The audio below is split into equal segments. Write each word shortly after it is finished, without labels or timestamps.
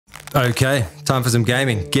Okay, time for some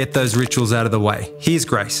gaming. Get those rituals out of the way. Here's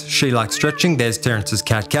Grace. She likes stretching. There's Terrence's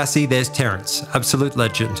cat Cassie. There's Terrence. Absolute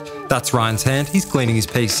legend. That's Ryan's hand. He's cleaning his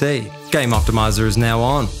PC. Game Optimiser is now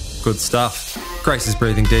on. Good stuff. Grace is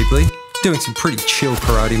breathing deeply. Doing some pretty chill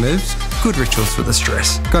karate moves. Good rituals for the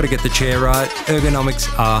stress. Gotta get the chair right. Ergonomics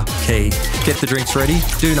are key. Get the drinks ready.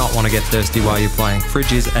 Do not want to get thirsty while you're playing.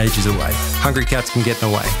 Fridge is ages away. Hungry cats can get in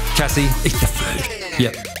the way. Cassie, eat the food.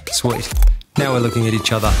 Yep, sweet. Now we're looking at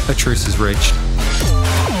each other. A truce is reached.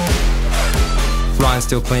 Ryan's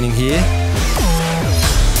still cleaning here.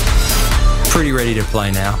 Pretty ready to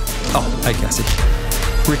play now. Oh, hey Cassie.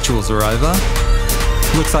 Rituals are over.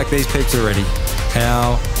 Looks like these peeps are ready.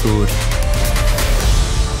 How good.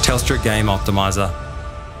 Telstra Game Optimiser.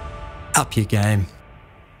 Up your game.